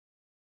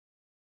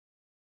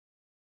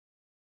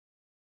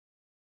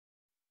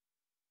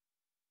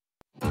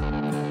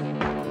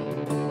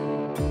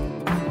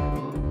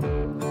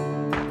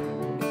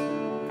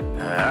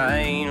I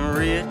ain't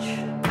rich,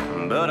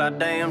 but I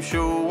damn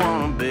sure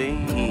wanna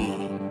be.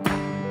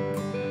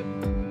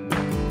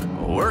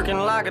 Working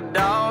like a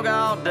dog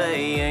all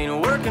day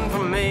ain't working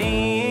for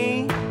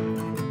me.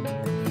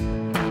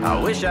 I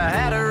wish I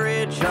had a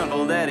rich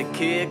uncle that'd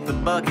kick the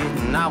bucket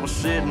and I was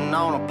sitting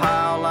on a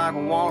pile like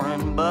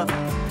Warren Buffett.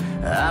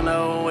 I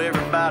know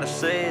everybody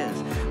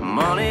says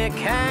money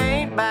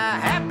can't buy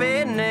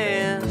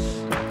happiness,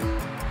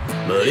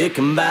 but it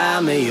can buy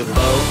me a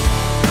boat.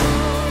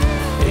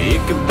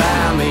 It can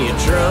buy me a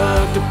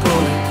truck to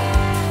pull it.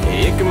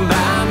 It can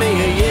buy me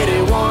a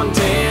Yeti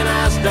 110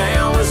 ice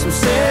down with some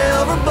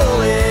silver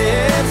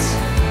bullets.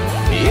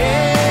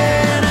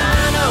 Yeah, and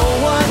I know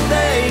what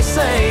they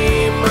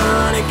say,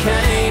 money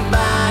can't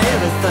buy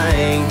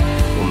everything.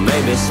 Well,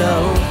 maybe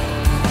so,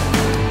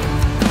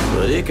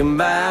 but it can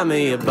buy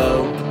me a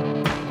boat.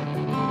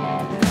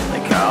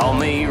 They call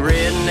me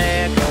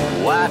redneck,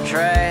 white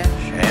trash,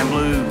 and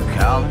blue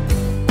collar,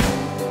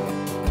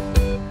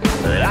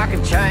 but I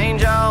could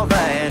change all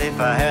that if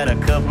I had a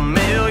couple $1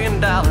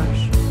 million.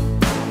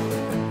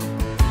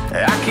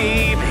 I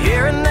keep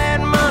hearing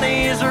that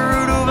money is the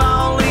root of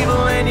all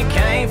evil, and you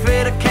can't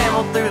fit a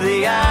camel through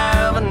the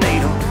eye of a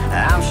needle.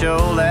 I'm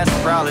sure that's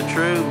probably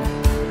true,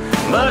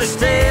 but it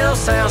still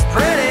sounds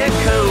pretty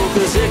cool,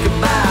 'cause it could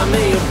buy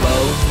me a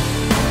boat.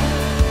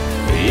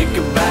 It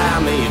could buy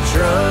me a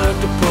truck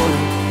to pull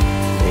it.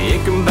 It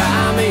can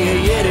buy me a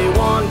Yeti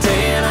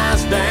 110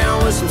 ice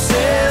down with some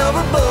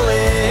silver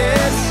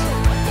bullets.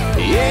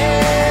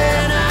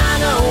 Yeah, and I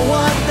know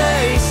what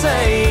they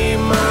say,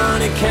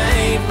 money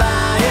can't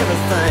buy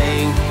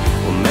everything.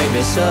 Well,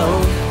 maybe so,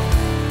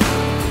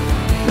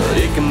 but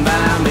it can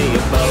buy me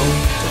a boat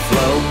to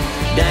float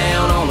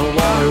down on the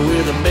water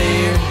with a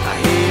beer. I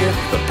hear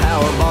the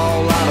Powerball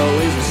lotto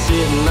is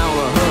sitting on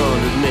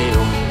 100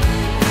 mil.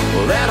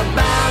 Well, that'll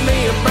buy me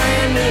a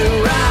brand new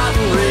rod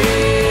and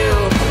reel.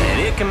 And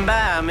it can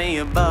buy me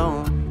a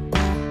boat.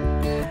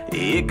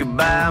 It could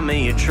buy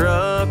me a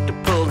truck to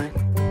pull it.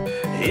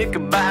 It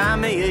could buy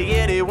me a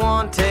Yeti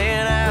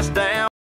 110 ice down